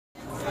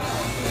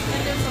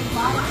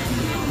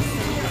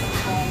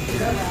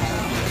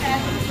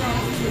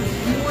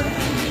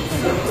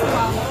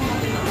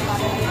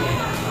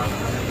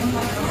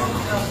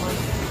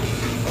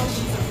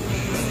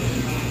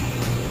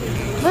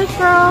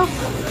girls.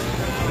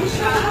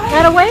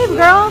 Gotta wave,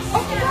 girls.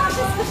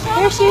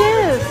 Here she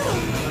is.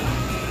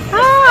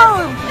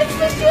 Oh,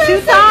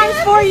 2 times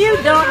for you,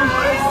 don't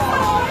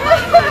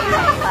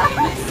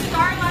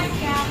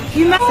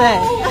you? Met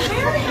that?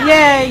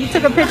 Yeah, you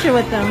took a picture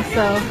with them,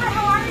 so.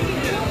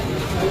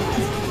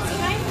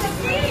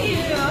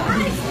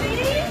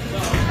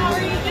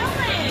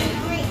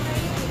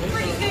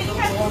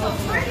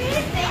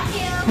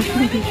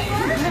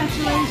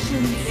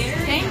 Congratulations.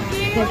 Thank you.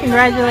 Yeah,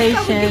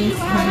 congratulations.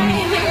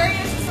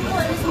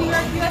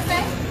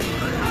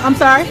 I'm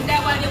sorry? Is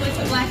that why they went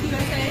to Black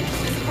USA to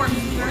support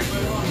Miss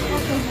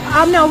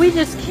Universe? No, we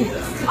just kids.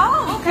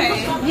 Oh,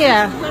 okay.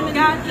 Yeah.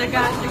 Gotcha. I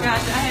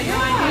had no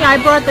idea. Yeah, I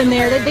brought them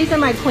there. These are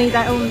my queens.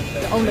 I own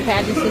the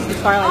pageant system,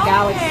 Starlite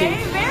Galaxy.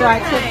 So I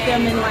took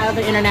them and my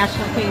other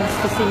international queens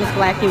to see Miss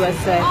Black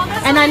USA.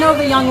 And I know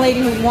the young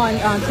lady who won,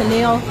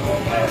 Tennille.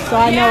 So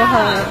I know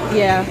her.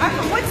 Yeah.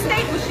 What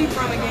state was she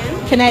from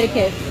again?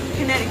 Connecticut.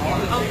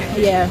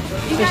 Okay. Yeah.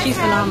 So she's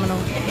phenomenal.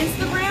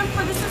 Instagram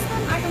for the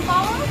system I can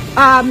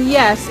follow?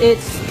 Yes,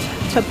 it's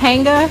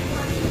Topanga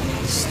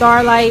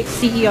Starlite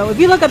CEO. If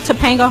you look up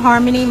Topanga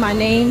Harmony, my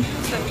name.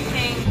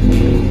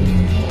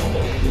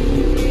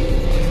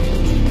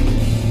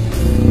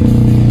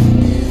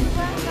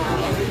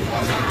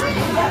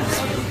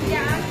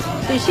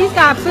 See, she's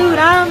got food.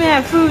 I don't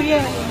have food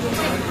yet.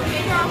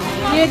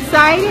 You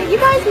excited? You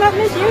guys met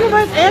Miss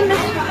Universe and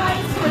Miss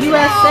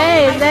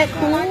USA. Is that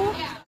cool?